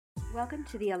Welcome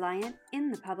to the Alliant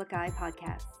in the Public Eye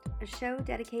podcast, a show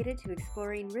dedicated to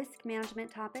exploring risk management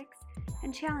topics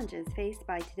and challenges faced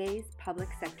by today's public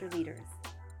sector leaders.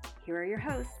 Here are your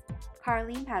hosts,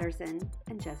 Carleen Patterson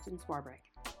and Justin Swarbrick.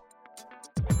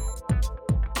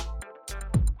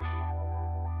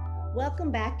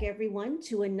 Welcome back, everyone,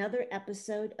 to another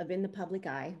episode of In the Public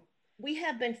Eye. We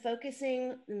have been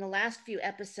focusing in the last few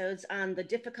episodes on the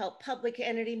difficult public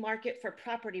entity market for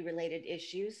property-related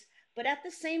issues. But at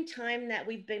the same time that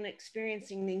we've been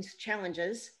experiencing these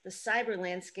challenges, the cyber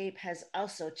landscape has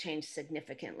also changed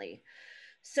significantly.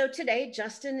 So today,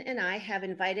 Justin and I have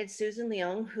invited Susan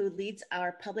Leong, who leads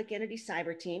our public entity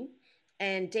cyber team,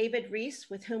 and David Reese,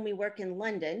 with whom we work in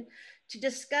London, to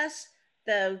discuss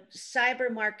the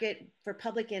cyber market for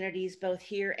public entities both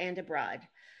here and abroad.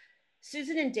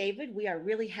 Susan and David, we are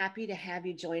really happy to have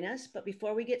you join us. But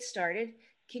before we get started,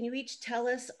 can you each tell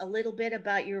us a little bit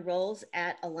about your roles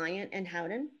at Alliant and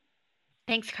Howden?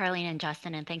 Thanks, Carleen and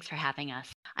Justin, and thanks for having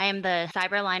us. I am the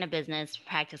cyber line of business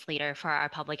practice leader for our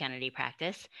public entity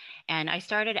practice. And I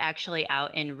started actually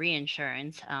out in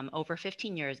reinsurance over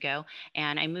 15 years ago.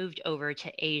 And I moved over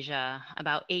to Asia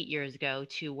about 8 years ago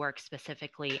to work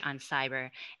specifically on cyber.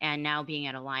 And now being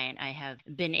at Alliant, I have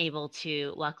been able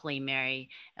to luckily marry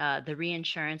the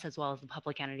reinsurance as well as the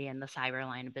public entity and the cyber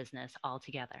line of business all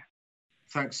together.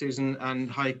 Thanks, Susan, and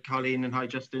hi, Carleen, and hi,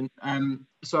 Justin.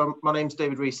 So my name's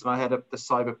David Reese, and I head up the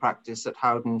cyber practice at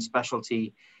Howden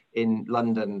Specialty in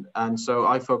London. And so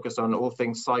I focus on all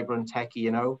things cyber and tech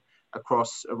E&O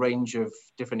across a range of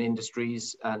different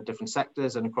industries and different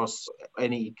sectors and across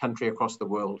any country across the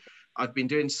world. I've been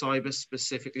doing cyber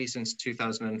specifically since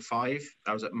 2005.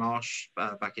 I was at Marsh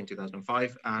back in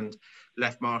 2005 and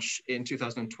left Marsh in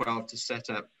 2012 to set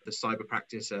up the cyber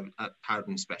practice at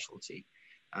Howden Specialty.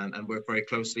 And work very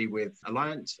closely with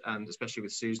Alliant and especially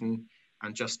with Susan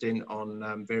and Justin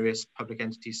on various public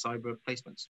entity cyber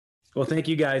placements. Well, thank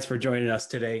you guys for joining us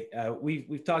today.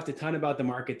 We've talked a ton about the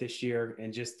market this year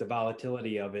and just the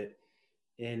volatility of it.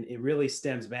 And it really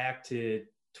stems back to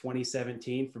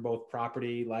 2017 for both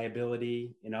property,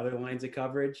 liability, and other lines of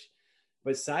coverage.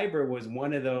 But cyber was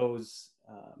one of those,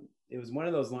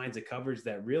 lines of coverage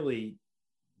that really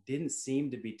didn't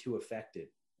seem to be too affected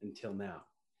until now.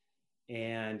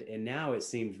 And now it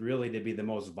seems really to be the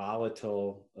most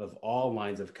volatile of all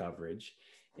lines of coverage.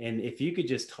 And if you could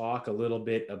just talk a little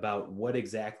bit about what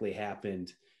exactly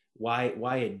happened, why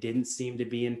it didn't seem to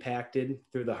be impacted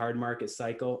through the hard market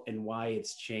cycle, and why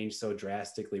it's changed so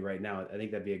drastically right now, I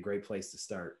think that'd be a great place to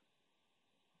start.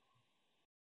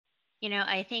 You know,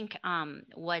 I think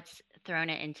what's thrown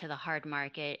it into the hard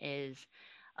market is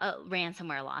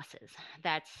ransomware losses.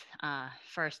 That's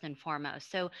first and foremost.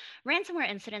 So ransomware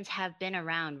incidents have been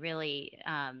around really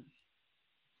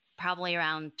probably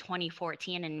around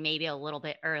 2014 and maybe a little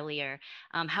bit earlier.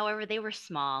 However, they were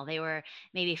small. They were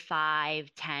maybe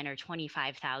 5, 10, or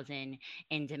 25,000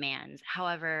 in demands.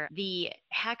 However, the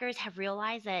hackers have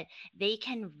realized that they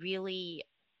can really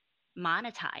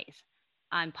monetize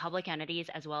on public entities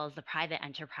as well as the private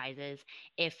enterprises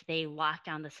if they lock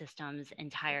down the systems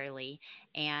entirely.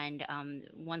 And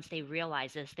once they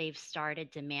realize this, they've started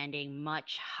demanding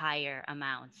much higher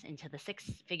amounts into the 6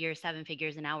 figures, 7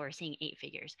 figures, and now we're seeing 8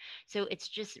 figures. So it's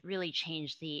just really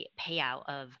changed the payout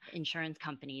of insurance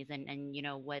companies and you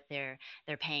know what they're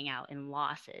paying out in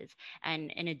losses.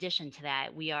 And in addition to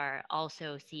that, we are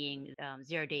also seeing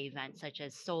zero-day events such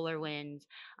as SolarWinds,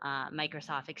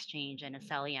 Microsoft Exchange, and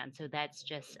Accellion. So that's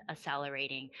just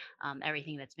accelerating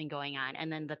everything that's been going on. And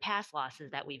then the past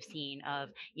losses that we've seen of,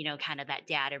 you know, kind of that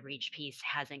data breach piece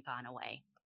hasn't gone away.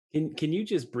 Can you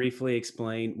just briefly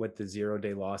explain what the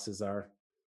zero-day losses are?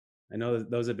 I know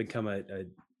those have become a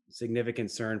significant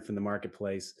concern from the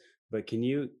marketplace, but can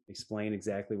you explain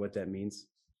exactly what that means?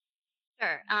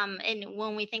 Sure. And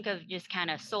when we think of just kind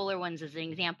of SolarWinds as an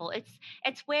example,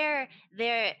 it's where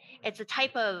it's a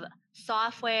type of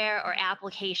software or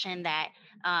application that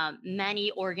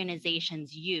many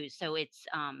organizations use. So it's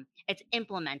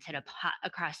implemented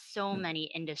across so many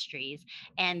industries.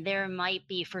 And there might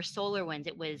be, for SolarWinds,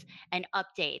 it was an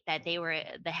update that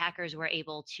the hackers were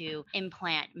able to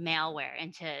implant malware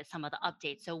into some of the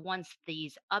updates. So once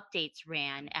these updates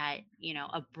ran at, you know,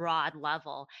 a broad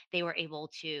level, they were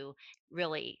able to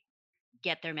really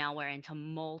get their malware into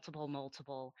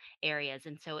multiple areas.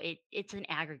 And so it's an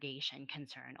aggregation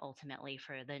concern ultimately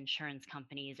for the insurance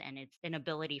companies, and it's an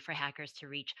ability for hackers to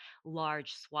reach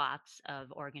large swaths of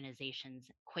organizations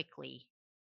quickly.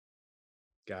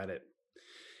 Got it.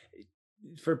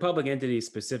 For public entities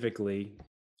specifically,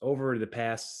 over the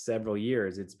past several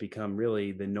years, it's become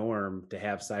really the norm to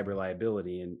have cyber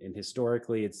liability. And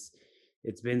historically, it's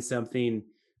been something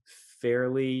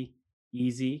fairly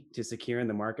easy to secure in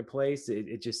the marketplace.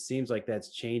 It just seems like that's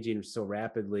changing so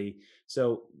rapidly.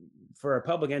 So for our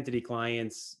public entity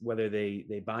clients, whether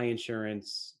they buy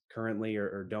insurance currently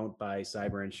or don't buy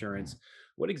cyber insurance,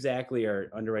 what exactly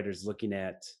are underwriters looking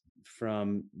at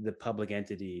from the public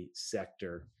entity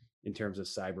sector in terms of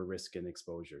cyber risk and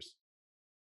exposures?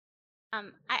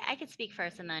 I could speak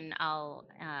first and then I'll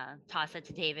toss it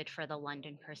to David for the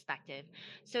London perspective.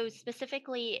 So,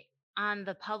 specifically on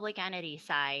the public entity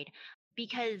side,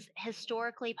 because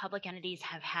historically public entities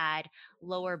have had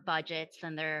lower budgets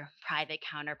than their private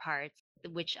counterparts,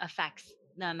 which affects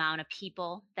the amount of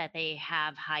people that they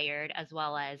have hired, as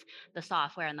well as the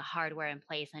software and the hardware in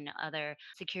place and other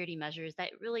security measures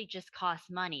that really just cost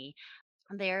money.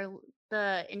 they're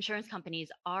the insurance companies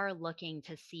are looking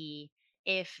to see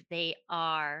if they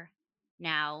are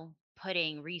now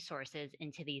putting resources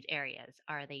into these areas.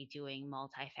 Are they doing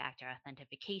multi-factor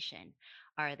authentication?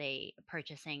 Are they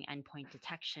purchasing endpoint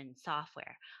detection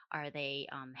software? Are they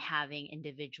having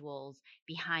individuals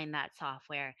behind that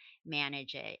software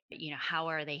manage it? How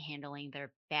are they handling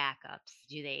their backups?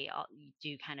 Do they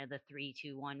do kind of the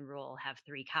 3-2-1 rule, have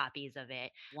three copies of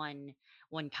it, one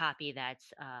copy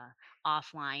that's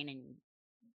offline and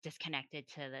disconnected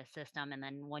to the system, and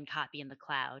then one copy in the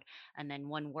cloud, and then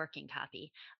one working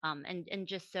copy. And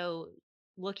just so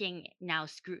looking now,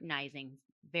 scrutinizing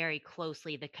very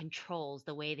closely the controls,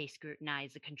 the way they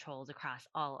scrutinize the controls across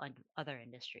all other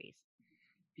industries.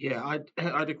 Yeah,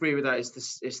 I'd agree with that. It's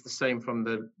the same from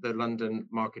the London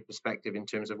market perspective in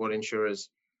terms of what insurers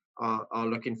are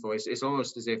looking for. It's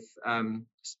almost as if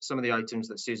some of the items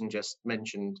that Susan just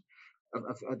mentioned,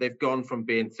 they've gone from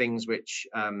being things which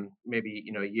maybe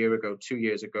a year ago, 2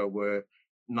 years ago, were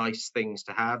nice things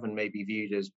to have and maybe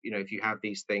viewed as, if you have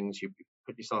these things, you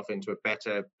put yourself into a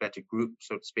better group,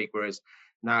 so to speak. Whereas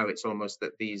now it's almost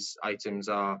that these items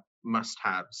are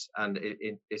must-haves, and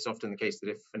it's often the case that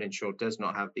if an insurer does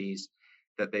not have these,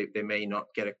 that they may not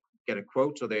get a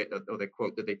quote, or the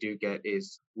quote that they do get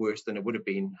is worse than it would have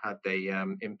been had they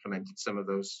implemented some of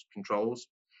those controls.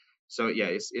 So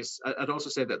yeah, I'd also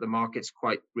say that the market's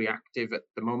quite reactive at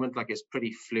the moment. Like, it's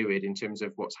pretty fluid in terms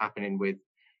of what's happening with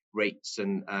rates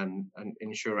and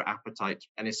insurer appetite,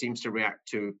 and it seems to react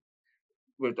to.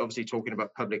 We're obviously talking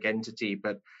about public entity,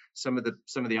 but some of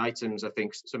the items, I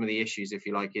think, some of the issues, if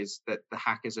you like, is that the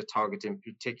hackers are targeting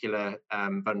particular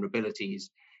vulnerabilities,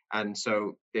 and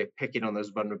so they're picking on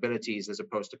those vulnerabilities as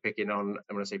opposed to picking on.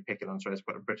 I'm going to say picking on. Sorry, it's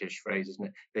quite a British phrase, isn't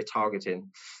it?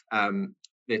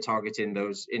 They're targeting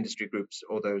those industry groups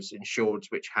or those insureds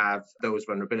which have those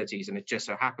vulnerabilities, and it just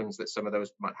so happens that some of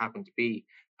those might happen to be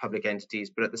public entities,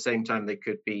 but at the same time they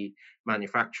could be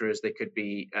manufacturers, they could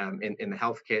be in the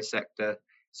healthcare sector.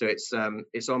 So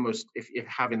it's almost, if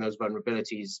having those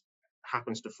vulnerabilities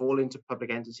happens to fall into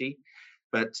public entity,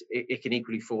 but it can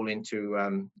equally fall into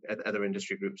other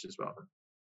industry groups as well.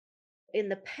 In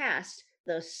the past,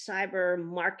 the cyber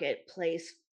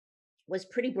marketplace was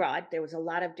pretty broad. There was a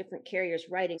lot of different carriers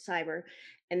writing cyber,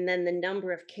 and then the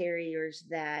number of carriers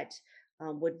that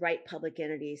would write public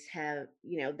entities have,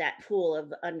 that pool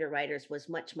of underwriters was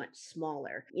much, much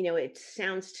smaller. It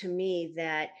sounds to me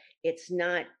that it's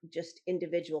not just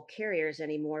individual carriers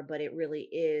anymore, but it really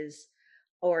is,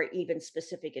 or even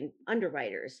specific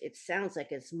underwriters. It sounds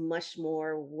like it's much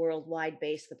more worldwide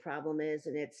based. The problem is,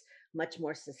 and it's much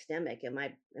more systemic. Am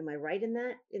I right in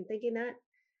that, in thinking that?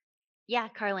 Yeah,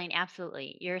 Carlene,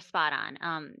 absolutely. You're spot on.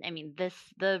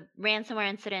 The ransomware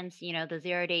incidents, the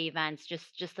 0-day events,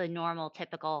 just the normal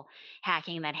typical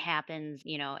hacking that happens,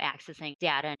 accessing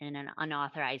data in an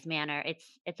unauthorized manner.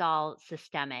 It's all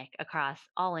systemic across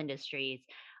all industries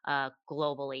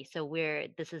globally. So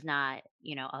this is not,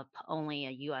 only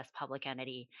a US public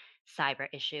entity cyber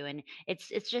issue, and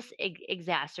it's just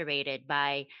exacerbated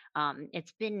by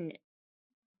it's been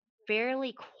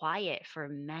fairly quiet for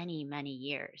many, many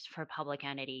years for public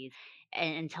entities,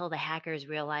 until the hackers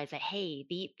realize that, hey,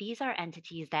 these are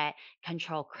entities that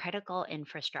control critical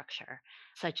infrastructure,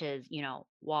 such as,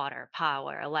 water,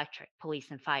 power, electric,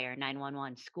 police and fire,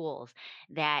 911, schools,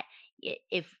 that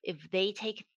if they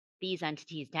take these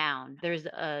entities down, there's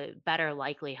a better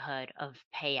likelihood of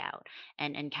payout,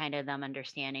 and kind of them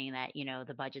understanding that,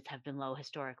 the budgets have been low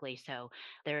historically. So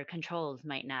their controls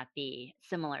might not be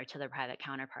similar to their private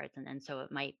counterparts. And so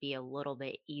it might be a little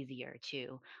bit easier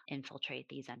to infiltrate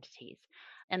these entities.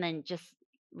 And then just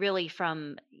really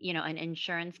from, an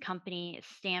insurance company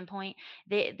standpoint,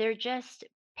 they're just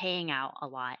paying out a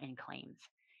lot in claims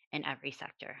in every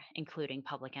sector, including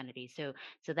public entities. So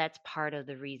that's part of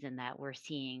the reason that we're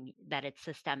seeing that it's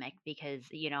systemic, because,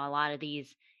 a lot of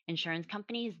these insurance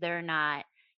companies, they're not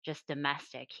just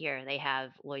domestic here. They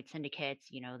have Lloyd syndicates,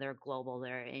 they're global,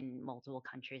 they're in multiple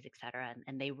countries, et cetera,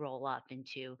 and they roll up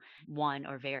into one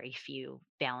or very few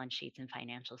balance sheets and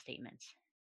financial statements.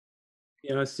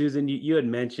 Susan, you had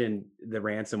mentioned the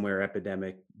ransomware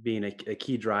epidemic being a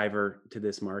key driver to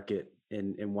this market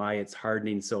and why it's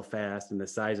hardening so fast and the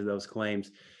size of those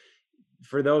claims.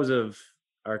 For those of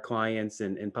our clients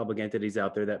and public entities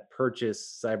out there that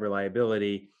purchase cyber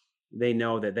liability, they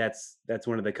know that that's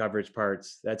one of the coverage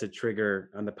parts. That's a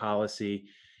trigger on the policy,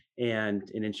 and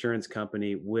an insurance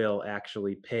company will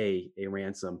actually pay a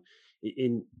ransom.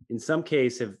 In some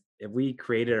case, have we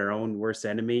created our own worst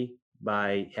enemy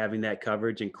by having that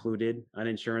coverage included on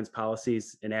insurance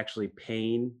policies and actually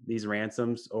paying these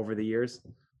ransoms over the years?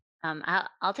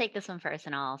 I'll take this one first,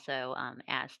 and I'll also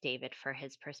ask David for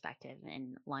his perspective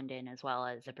in London as well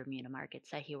as the Bermuda markets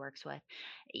that he works with.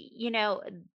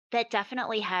 That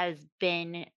definitely has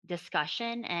been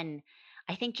discussion, and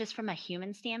I think just from a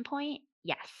human standpoint,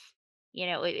 yes.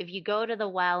 If you go to the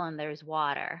well and there's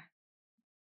water,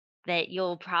 that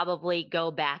you'll probably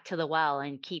go back to the well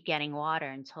and keep getting water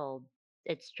until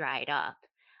it's dried up.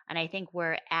 And I think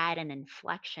we're at an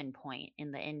inflection point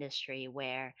in the industry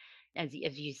where, as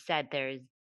you said, there's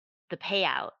the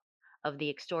payout of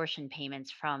the extortion payments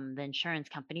from the insurance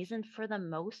companies. And for the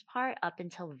most part, up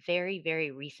until very, very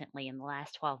recently in the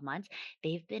last 12 months,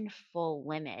 they've been full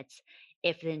limits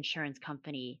if the insurance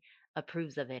company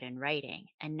approves of it in writing.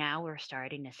 And now we're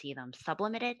starting to see them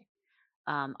sublimited,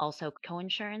 also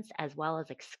co-insurance, as well as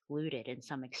excluded in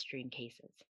some extreme cases.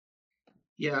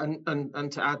 Yeah,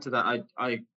 and to add to that,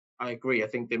 I agree. I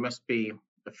think there must be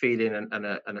a feeling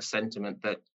and a sentiment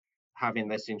that having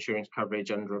this insurance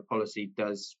coverage under a policy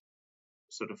does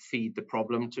sort of feed the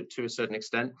problem to a certain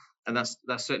extent, and that's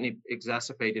certainly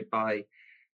exacerbated by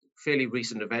fairly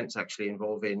recent events actually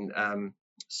involving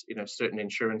certain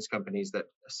insurance companies that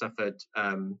suffered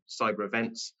cyber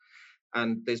events.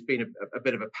 And there's been a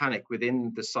bit of a panic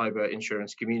within the cyber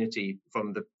insurance community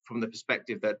from the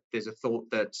perspective that there's a thought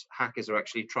that hackers are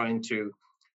actually trying to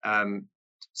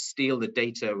steal the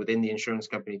data within the insurance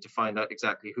company to find out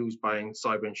exactly who's buying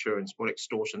cyber insurance, what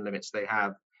extortion limits they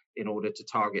have in order to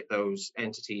target those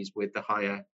entities with the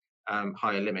higher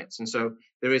limits. And so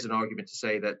there is an argument to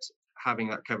say that having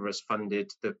that cover has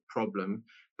funded the problem,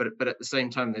 but at the same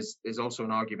time, there's also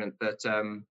an argument that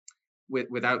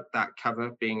without that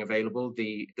cover being available,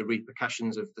 the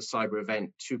repercussions of the cyber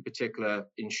event to particular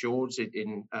insureds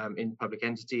in public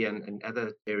entity and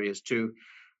other areas too,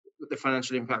 the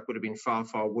financial impact would have been far,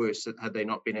 far worse had they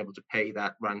not been able to pay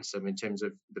that ransom in terms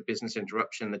of the business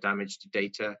interruption, the damage to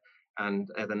data,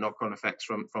 and the knock-on effects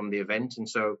from the event. And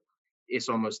so it's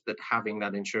almost that having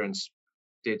that insurance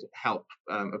did help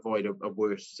avoid a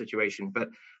worse situation. But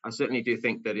I certainly do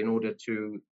think that in order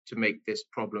to make this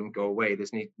problem go away,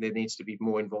 there needs to be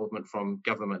more involvement from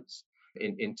governments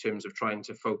in terms of trying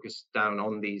to focus down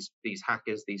on these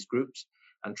hackers, these groups,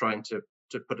 and trying to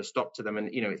put a stop to them. And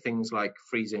things like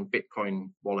freezing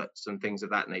Bitcoin wallets and things of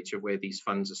that nature where these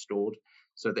funds are stored.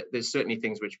 So that there's certainly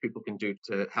things which people can do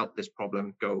to help this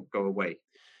problem go away.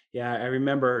 Yeah, I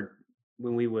remember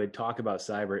when we would talk about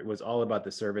cyber, it was all about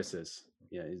the services.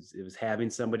 It was having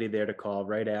somebody there to call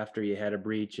right after you had a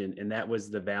breach, and that was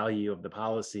the value of the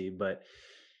policy. But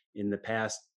in the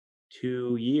past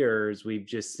 2 years, we've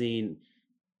just seen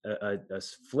a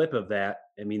flip of that.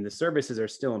 I mean, the services are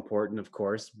still important, of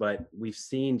course, but we've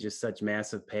seen just such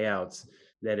massive payouts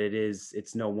that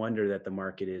it's no wonder that the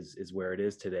market is where it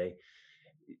is today.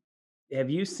 Have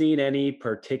you seen any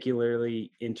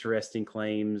particularly interesting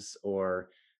claims or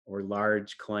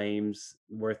large claims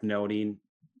worth noting?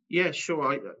 Yeah,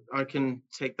 sure. I can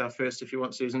take that first if you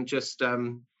want, Susan. Just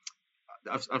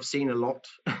I've seen a lot,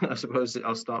 I suppose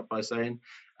I'll start by saying,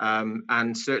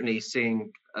 and certainly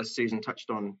seeing, as Susan touched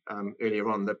on earlier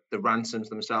on, the ransoms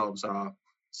themselves are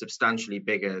substantially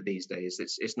bigger these days.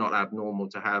 It's not abnormal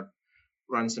to have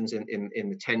ransoms in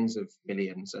the tens of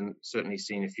millions, and certainly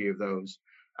seen a few of those.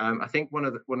 I think one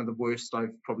of the worst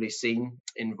I've probably seen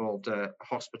involved a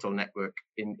hospital network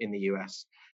in the US.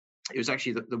 It was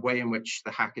actually the way in which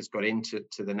the hackers got into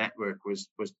the network was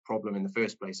the problem in the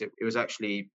first place. It was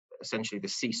actually essentially the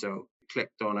CISO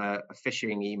clicked on a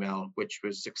phishing email, which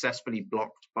was successfully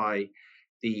blocked by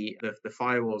the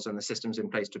firewalls and the systems in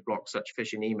place to block such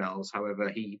phishing emails. However,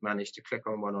 he managed to click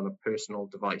on one on a personal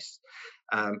device.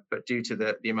 But due to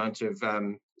the amount of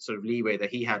sort of leeway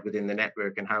that he had within the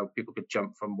network and how people could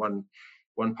jump from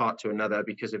one part to another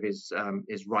because of his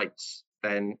rights,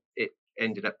 then it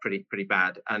ended up pretty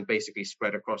bad and basically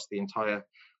spread across the entire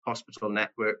hospital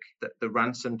network. The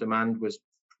ransom demand was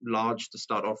large to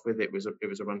start off with. It was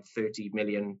around $30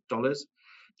 million.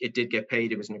 it did get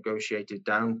paid. It was negotiated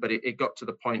down, but it got to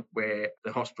the point where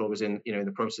the hospital was in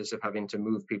the process of having to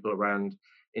move people around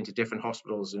into different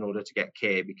hospitals in order to get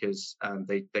care because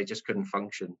they just couldn't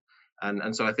function.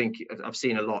 And so I think I've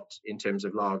seen a lot in terms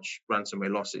of large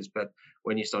ransomware losses, but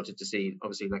when you started to see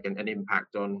obviously like an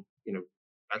impact on,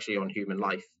 actually on human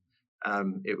life,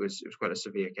 it was quite a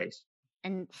severe case.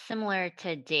 And similar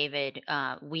to David,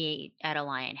 we at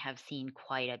Alliant have seen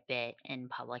quite a bit in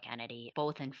public entity,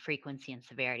 both in frequency and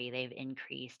severity. They've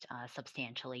increased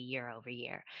substantially year over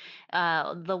year.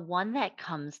 The one that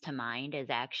comes to mind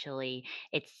is actually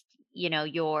it's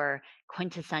your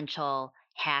quintessential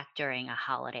hack during a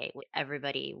holiday.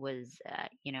 Everybody was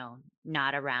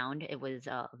not around. It was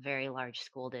a very large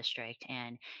school district,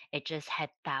 and it just had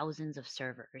thousands of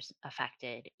servers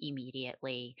affected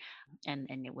immediately, and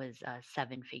it was a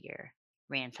seven-figure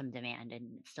ransom demand and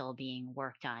still being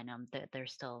worked on. They're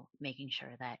still making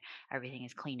sure that everything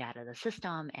is cleaned out of the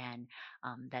system, and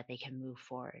that they can move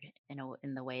forward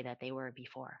in the way that they were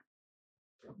before.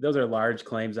 Those are large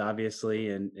claims, obviously,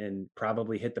 and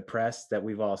probably hit the press that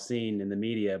we've all seen in the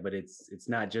media. But it's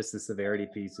not just the severity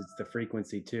piece; it's the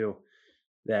frequency too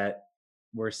that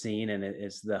we're seeing, and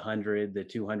it's the the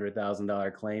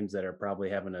 $200,000 claims that are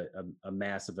probably having a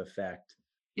massive effect.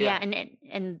 Yeah,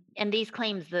 and these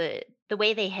claims, the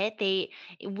way they hit,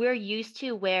 we're used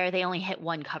to where they only hit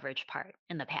one coverage part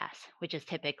in the past, which is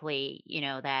typically,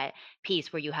 that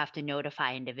piece where you have to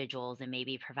notify individuals and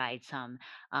maybe provide some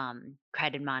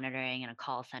credit monitoring and a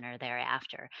call center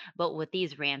thereafter. But with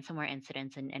these ransomware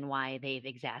incidents, and why they've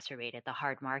exacerbated the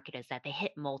hard market, is that they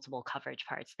hit multiple coverage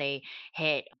parts. They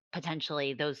hit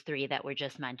potentially those three that were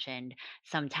just mentioned,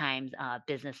 sometimes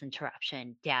business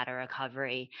interruption, data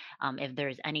recovery, if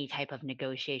there's any type of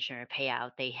negotiation or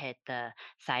payout, they hit the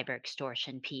cyber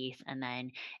extortion piece. And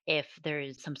then if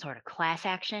there's some sort of class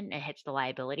action, it hits the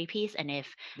liability piece. And if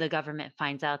the government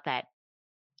finds out that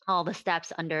all the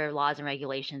steps under laws and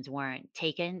regulations weren't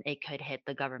taken, it could hit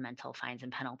the governmental fines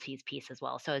and penalties piece as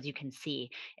well. So as you can see,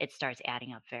 it starts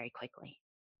adding up very quickly.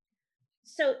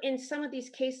 So in some of these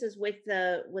cases with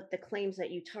the claims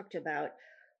that you talked about,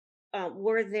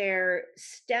 were there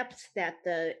steps that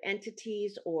the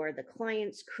entities or the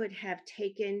clients could have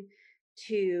taken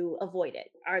to avoid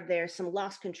it? Are there some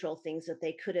loss control things that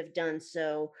they could have done?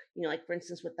 So, like for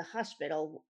instance, with the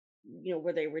hospital,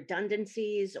 were there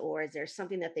redundancies, or is there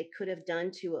something that they could have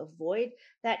done to avoid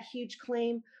that huge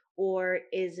claim? Or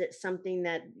is it something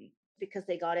that because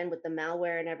they got in with the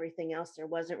malware and everything else, there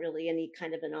wasn't really any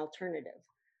kind of an alternative?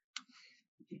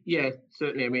 Yeah,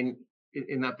 certainly. I mean,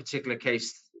 in that particular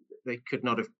case, they could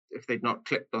not have, if they'd not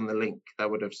clicked on the link, that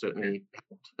would have certainly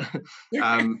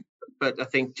helped. But I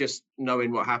think just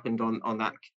knowing what happened on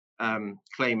that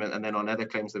claim, and then on other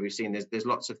claims that we've seen, there's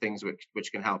lots of things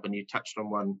which can help. And you touched on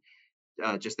one,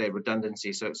 just their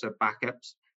redundancy. So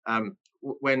backups.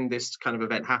 When this kind of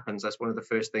event happens, that's one of the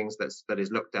first things that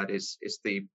is looked at is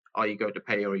the, are you going to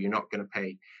pay or are you not going to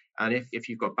pay? And if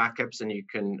you've got backups and you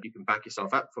can back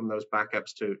yourself up from those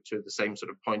backups to the same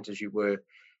sort of point as you were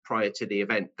prior to the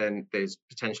event, then there's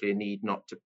potentially a need not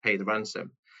to pay the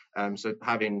ransom. So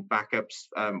having backups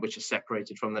which are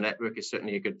separated from the network is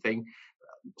certainly a good thing.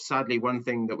 Sadly, one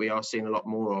thing that we are seeing a lot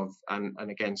more of, and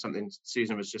again, something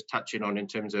Susan was just touching on in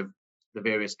terms of the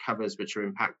various covers which are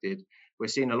impacted, we're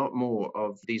seeing a lot more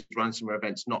of these ransomware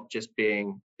events not just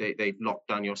being they've locked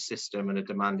down your system and are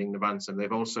demanding the ransom.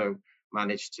 They've also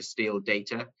managed to steal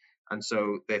data, and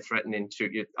so they're threatening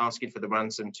you're asking for the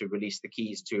ransom to release the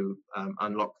keys to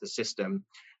unlock the system,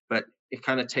 but it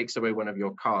kind of takes away one of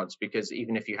your cards, because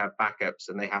even if you have backups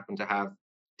and they happen to have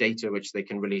data which they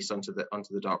can release onto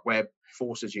the dark web,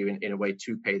 forces you in a way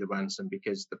to pay the ransom,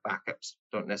 because the backups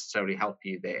don't necessarily help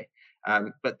you there.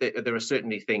 But there are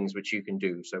certainly things which you can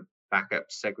do. So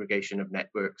backups, segregation of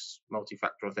networks,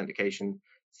 multi-factor authentication,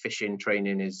 phishing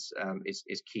training is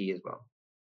key as well.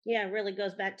 Yeah, it really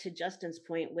goes back to Justin's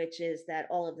point, which is that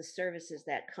all of the services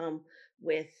that come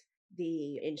with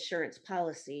the insurance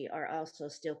policy are also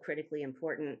still critically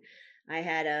important. I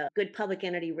had a good public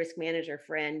entity risk manager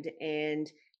friend,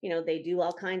 and they do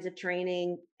all kinds of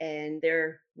training, and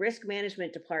their risk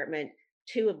management department,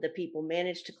 two of the people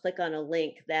managed to click on a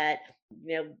link that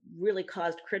really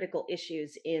caused critical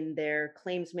issues in their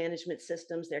claims management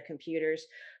systems, their computers,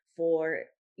 for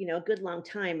a good long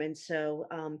time. And so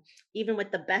even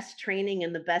with the best training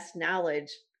and the best knowledge,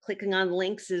 clicking on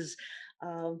links is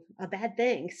a bad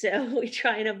thing. So we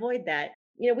try and avoid that.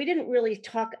 We didn't really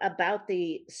talk about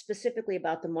specifically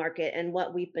about the market and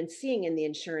what we've been seeing in the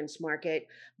insurance market,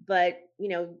 but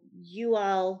you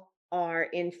all are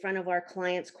in front of our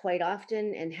clients quite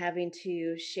often and having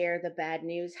to share the bad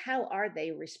news. How are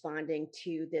they responding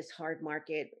to this hard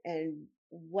market, and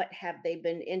what have they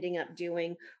been ending up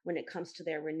doing when it comes to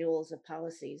their renewals of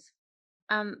policies?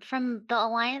 From the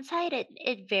alliance side,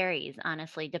 it varies,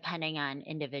 honestly, depending on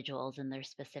individuals and their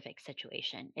specific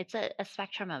situation. It's a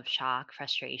spectrum of shock,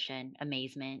 frustration,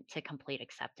 amazement to complete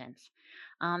acceptance.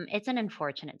 It's an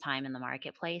unfortunate time in the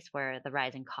marketplace where the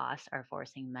rising costs are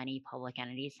forcing many public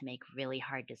entities to make really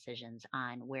hard decisions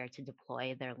on where to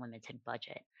deploy their limited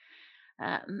budget.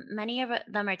 Many of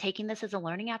them are taking this as a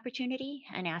learning opportunity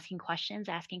and asking questions,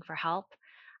 asking for help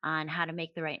on how to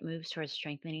make the right moves towards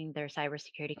strengthening their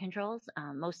cybersecurity controls.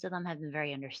 Most of them have been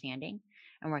very understanding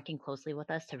and working closely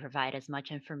with us to provide as much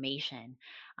information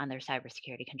on their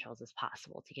cybersecurity controls as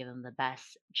possible to give them the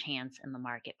best chance in the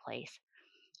marketplace.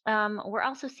 We're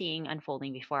also seeing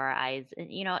unfolding before our eyes, a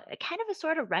kind of a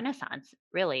sort of renaissance,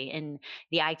 really, in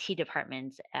the IT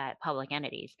departments at public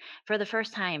entities. For the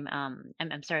first time,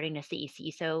 I'm starting to see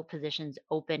CISO positions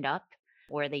opened up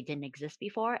where they didn't exist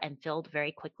before and filled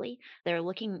very quickly. They're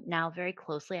looking now very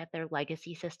closely at their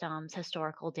legacy systems,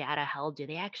 historical data held. Do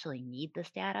they actually need this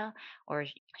data, or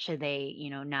should they,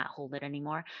 not hold it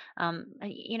anymore?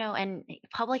 And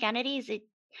public entities,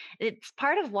 it's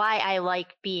part of why I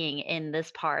like being in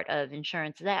this part of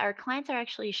insurance, that our clients are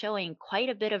actually showing quite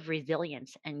a bit of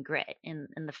resilience and grit in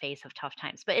the face of tough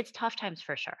times. But it's tough times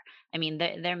for sure. I mean,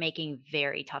 they're making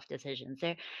very tough decisions.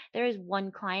 There is one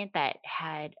client that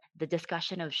had the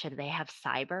discussion of should they have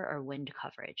cyber or wind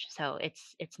coverage. So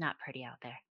it's not pretty out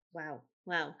there. Wow.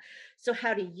 Wow. So,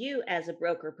 how do you, as a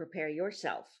broker, prepare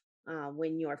yourself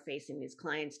when you're facing these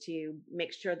clients to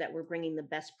make sure that we're bringing the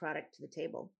best product to the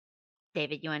table?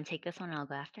 David, you want to take this one? I'll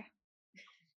go after.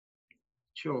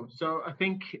 Sure. So I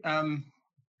think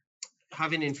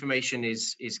having information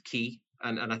is key,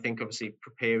 and I think obviously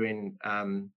preparing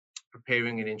an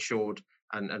insured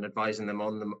and advising them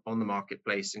on the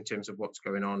marketplace in terms of what's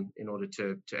going on in order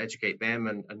to educate them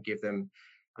and give them,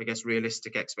 I guess,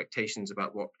 realistic expectations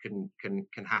about what can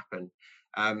happen.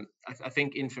 I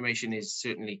think information is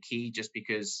certainly key, just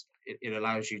because it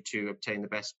allows you to obtain the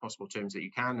best possible terms that you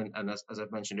can, and as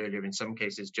I've mentioned earlier, in some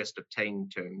cases just obtain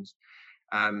terms.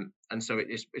 And so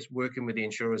it's working with the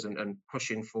insurers and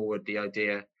pushing forward the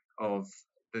idea of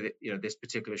this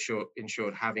particular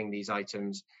insured having these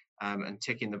items, and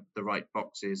ticking the right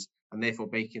boxes, and therefore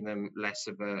making them less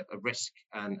of a risk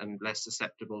and less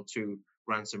susceptible to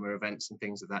ransomware events and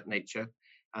things of that nature.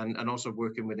 And also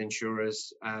working with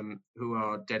insurers who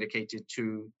are dedicated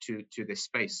to this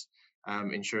space,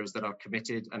 insurers that are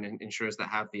committed, and insurers that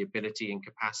have the ability and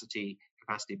capacity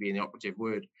being the operative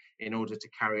word, in order to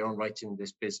carry on writing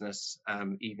this business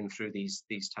even through these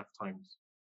tough times.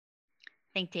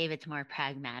 I think David's more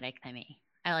pragmatic than me.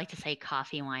 I like to say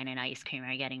coffee, wine, and ice cream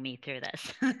are getting me through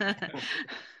this.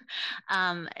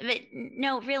 But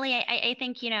no, really, I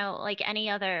think, like any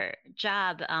other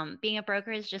job, being a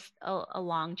broker is just a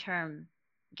long-term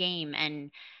game.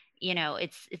 And,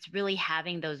 it's really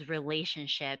having those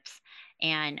relationships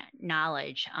and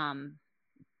knowledge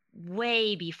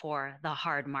way before the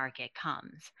hard market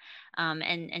comes.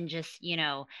 And just,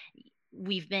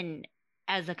 we've been,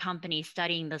 as a company,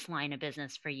 studying this line of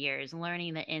business for years,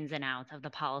 learning the ins and outs of the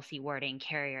policy wording,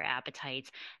 carrier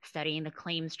appetites, studying the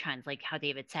claims trends, like how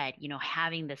David said,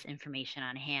 having this information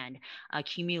on hand,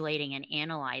 accumulating and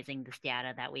analyzing this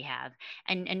data that we have,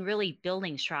 and really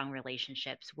building strong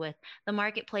relationships with the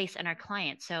marketplace and our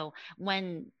clients. So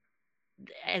when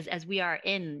as we are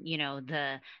in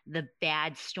the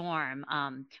bad storm,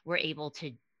 we're able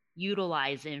to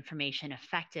utilize the information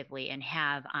effectively and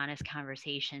have honest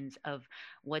conversations of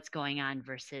what's going on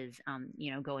versus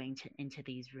going into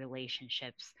these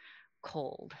relationships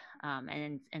cold.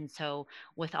 And so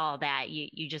with all that,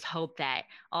 you just hope that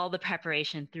all the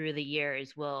preparation through the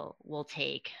years will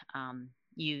take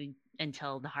you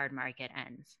until the hard market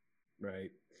ends.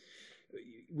 Right.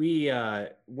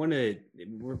 We're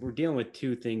dealing with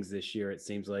two things this year. It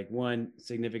seems like: one,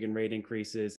 significant rate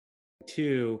increases;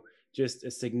 two, just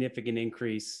a significant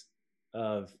increase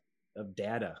of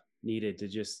data needed to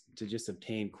just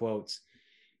obtain quotes.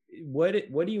 What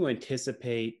do you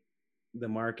anticipate the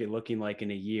market looking like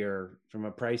in a year from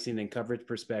a pricing and coverage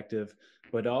perspective,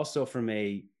 but also from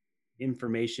a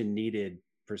information needed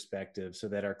perspective, so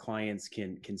that our clients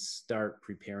can start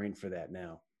preparing for that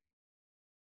now?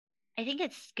 I think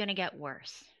it's going to get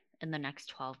worse in the next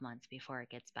 12 months before it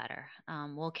gets better.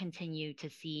 We'll continue to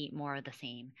see more of the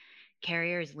same.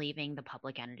 carriers leaving the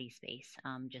public entity space.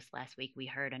 Just last week, we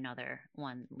heard another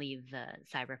one leave the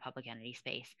cyber public entity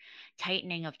space.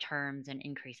 Tightening of terms and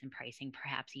increase in pricing,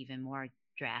 perhaps even more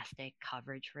drastic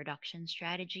coverage reduction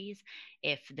strategies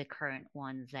if the current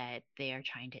ones that they are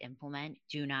trying to implement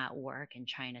do not work and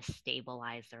trying to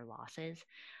stabilize their losses.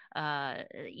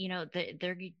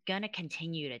 They're going to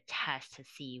continue to test to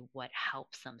see what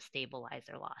helps them stabilize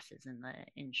their losses in the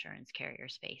insurance carrier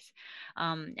space.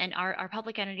 And our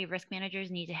public entity risk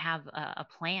managers need to have a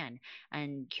plan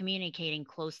and communicating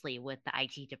closely with the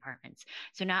IT departments.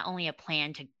 So not only a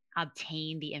plan to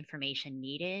obtain the information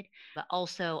needed, but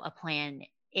also a plan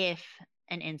if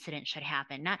an incident should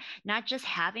happen. Not just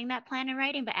having that plan in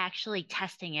writing, but actually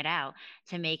testing it out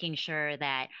to making sure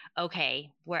that,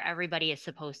 okay, where everybody is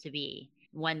supposed to be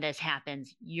when this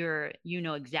happens, you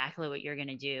know exactly what you're going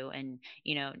to do, and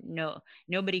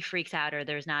nobody freaks out or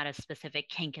there's not a specific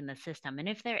kink in the system. And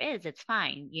if there is, it's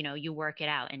fine. You work it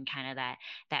out in kind of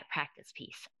that practice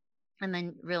piece. And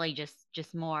then really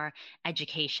just more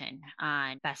education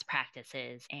on best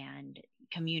practices and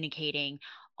communicating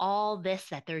all this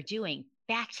that they're doing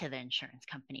back to the insurance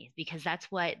companies, because that's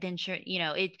what the insurance,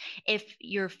 if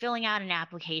you're filling out an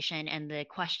application and the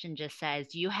question just says,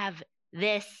 do you have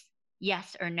this,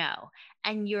 yes or no,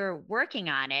 and you're working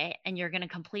on it and you're going to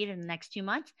complete it in the next 2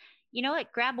 months, you know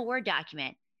what, grab a Word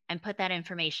document and put that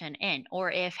information in.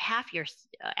 Or if half your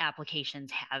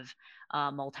applications have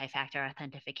multi-factor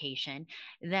authentication,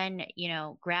 then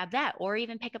grab that, or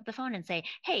even pick up the phone and say,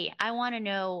 hey, I want to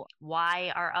know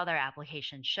why our other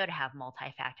applications should have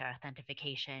multi-factor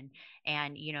authentication,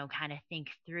 and kind of think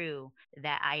through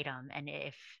that item, and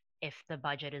if the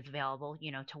budget is available,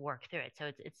 to work through it.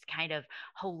 So it's kind of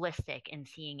holistic in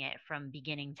seeing it from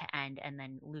beginning to end, and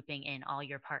then looping in all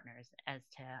your partners as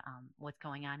to what's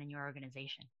going on in your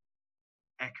organization.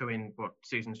 Echoing what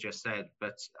Susan's just said,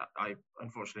 but I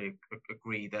unfortunately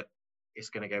agree that it's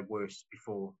going to get worse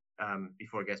before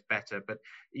it gets better. But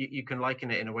you can liken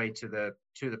it in a way to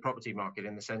the property market,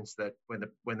 in the sense that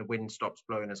when the wind stops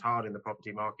blowing as hard in the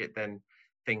property market, then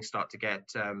things start to get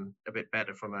a bit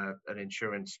better from an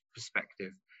insurance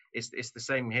perspective. It's the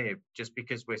same here. Just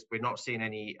because we're not seeing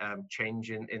any change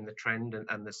in the trend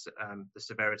and the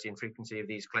severity and frequency of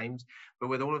these claims, but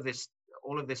with all of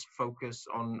this focus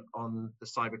on the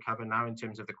cyber cover now, in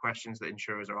terms of the questions that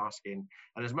insurers are asking,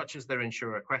 and as much as they're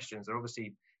insurer questions, they're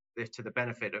obviously to the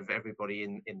benefit of everybody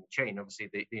in the chain. Obviously,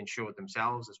 the insured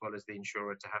themselves, as well as the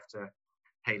insurer, to have to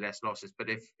pay less losses. But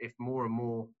if more and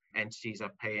more entities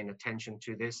are paying attention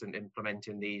to this and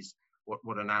implementing these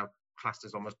what are now classed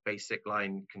as almost basic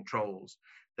line controls,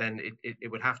 then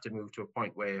it would have to move to a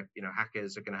point where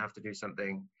hackers are going to have to do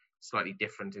something slightly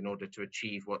different in order to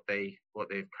achieve what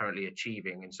they're currently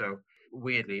achieving. And so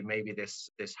weirdly, maybe this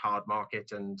hard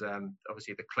market and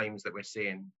obviously the claims that we're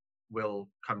seeing will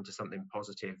come to something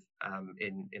positive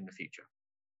in the future.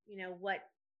 What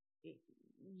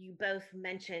you both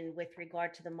mentioned with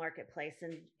regard to the marketplace,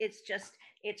 and it's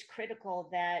critical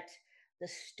that the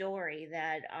story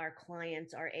that our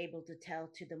clients are able to tell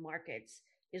to the markets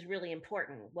is really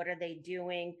important. What are they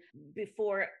doing?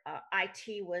 Before,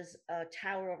 IT was a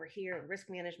tower over here, risk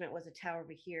management was a tower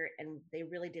over here, and they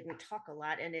really didn't talk a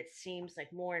lot. And it seems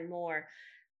like more and more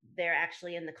they're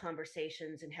actually in the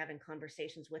conversations and having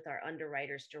conversations with our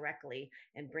underwriters directly,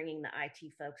 and bringing the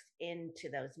IT folks into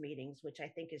those meetings, which I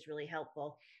think is really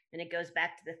helpful. And it goes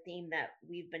back to the theme that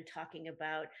we've been talking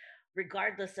about,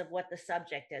 regardless of what the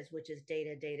subject is, which is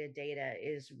data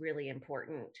is really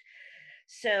important.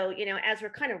 So, as we're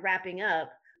kind of wrapping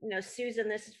up, Susan,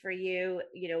 this is for you,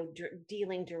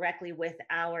 dealing directly with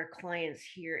our clients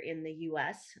here in the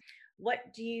US.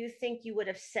 What do you think you would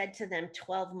have said to them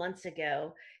 12 months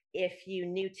ago if you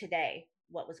knew today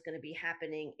what was going to be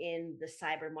happening in the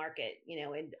cyber market?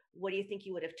 And what do you think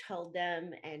you would have told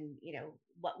them? And,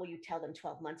 what will you tell them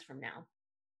 12 months from now?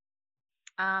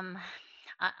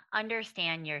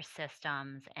 Understand your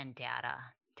systems and data.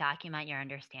 Document your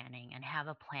understanding and have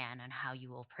a plan on how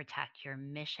you will protect your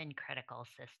mission critical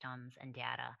systems and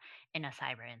data in a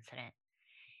cyber incident.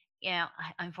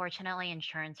 Unfortunately,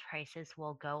 insurance prices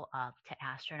will go up to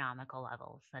astronomical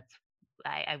levels.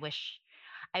 I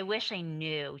wish I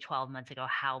knew 12 months ago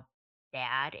how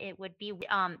bad it would be.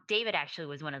 David actually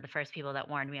was one of the first people that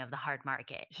warned me of the hard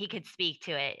market. He could speak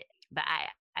to it, but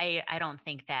I don't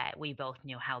think that we both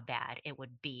knew how bad it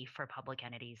would be for public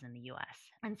entities in the US.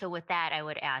 And so with that, I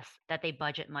would ask that they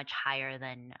budget much higher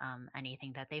than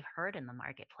anything that they've heard in the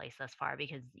marketplace thus far,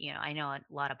 because, I know a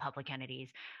lot of public entities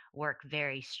work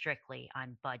very strictly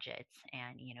on budgets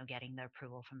and, getting the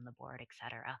approval from the board, et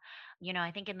cetera.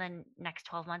 I think in the next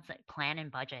 12 months, plan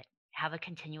and budget. Have a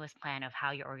continuous plan of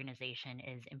how your organization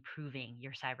is improving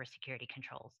your cybersecurity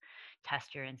controls.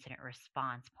 Test your incident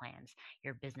response plans,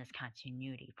 your business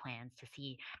continuity plans to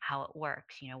see how it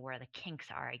works, where the kinks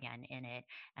are again in it,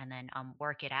 and then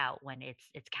work it out when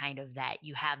it's kind of that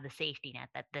you have the safety net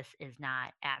that this is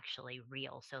not actually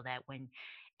real, so that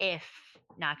if,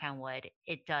 knock on wood,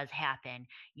 it does happen,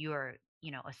 you're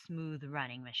a smooth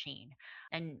running machine.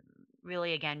 And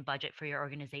really, again, budget for your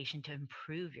organization to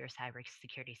improve your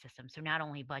cybersecurity system. So not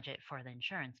only budget for the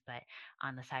insurance, but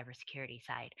on the cybersecurity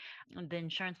side. The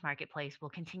insurance marketplace will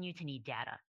continue to need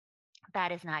data.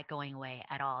 That is not going away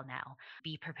at all now.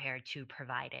 Be prepared to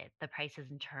provide it. The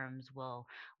prices and terms will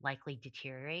likely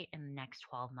deteriorate in the next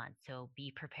 12 months. So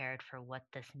be prepared for what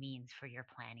this means for your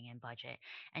planning and budget,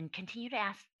 and continue to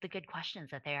ask the good questions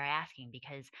that they are asking,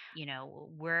 because,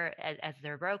 we're, as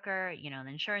their broker, the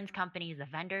insurance companies, the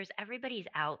vendors, everybody's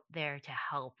out there to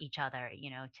help each other,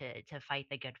 to fight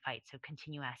the good fight. So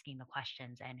continue asking the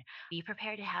questions and be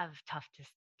prepared to have tough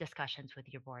discussions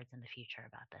with your boards in the future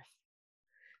about this.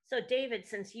 So David,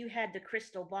 since you had the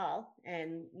crystal ball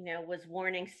and was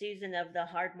warning Susan of the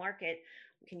hard market,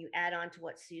 can you add on to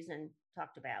what Susan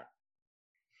talked about?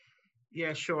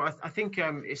 Yeah, sure. I think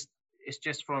it's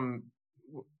just from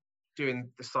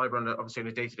doing the cyber obviously on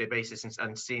a day-to-day basis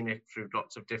and seeing it through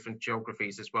lots of different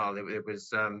geographies as well. It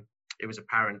was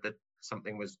apparent that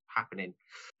something was happening.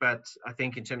 But I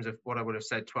think in terms of what I would have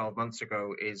said 12 months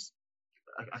ago is,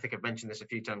 I think I've mentioned this a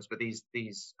few times, but these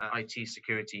IT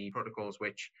security protocols,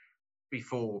 which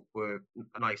before were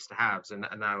nice to haves and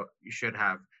now you should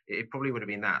have, it probably would have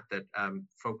been that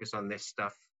focus on this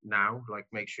stuff now, like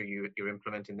make sure you're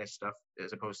implementing this stuff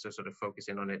as opposed to sort of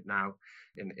focusing on it now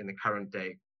in the current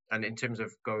day. And in terms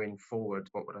of going forward,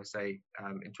 what would I say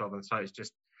in 12 months' time is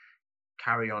just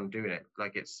carry on doing it.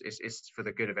 Like it's for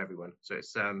the good of everyone. So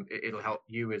it'll help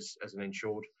you as an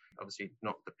insured. Obviously,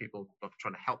 not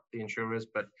trying to help the insurers,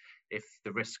 but if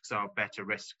the risks are better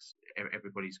risks,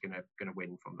 everybody's going to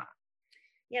win from that.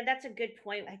 Yeah, that's a good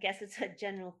point. I guess it's a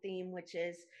general theme, which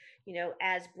is,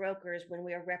 as brokers, when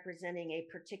we are representing a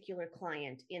particular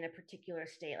client in a particular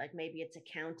state, like maybe it's a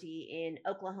county in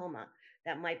Oklahoma,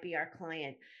 that might be our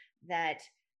client, that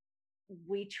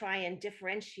we try and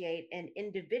differentiate and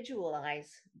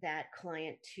individualize that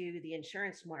client to the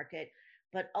insurance market,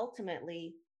 but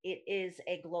ultimately it is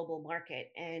a global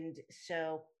market. And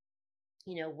so,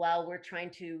 while we're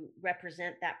trying to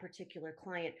represent that particular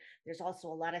client, there's also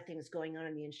a lot of things going on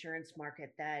in the insurance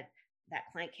market that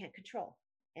client can't control.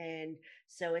 And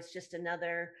so it's just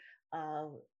another,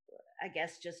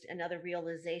 just another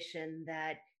realization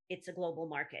that it's a global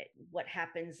market. What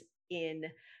happens in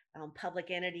public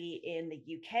entity in the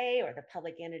UK or the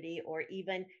public entity or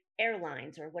even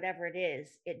airlines or whatever it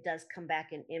is, it does come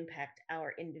back and impact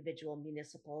our individual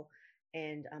municipal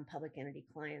and public entity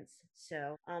clients.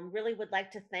 So really would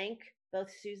like to thank both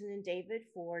Susan and David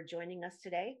for joining us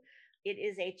today. It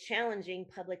is a challenging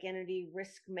public entity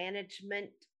risk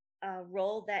management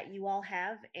role that you all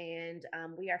have, and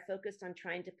we are focused on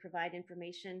trying to provide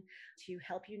information to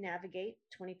help you navigate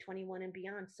 2021 and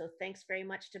beyond. So thanks very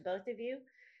much to both of you,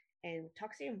 and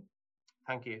talk soon.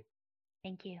 Thank you.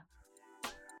 Thank you.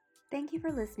 Thank you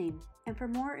for listening. And for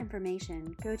more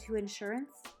information, go to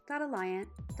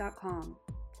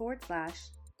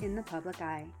insurance.alliant.com/in the public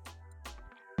eye.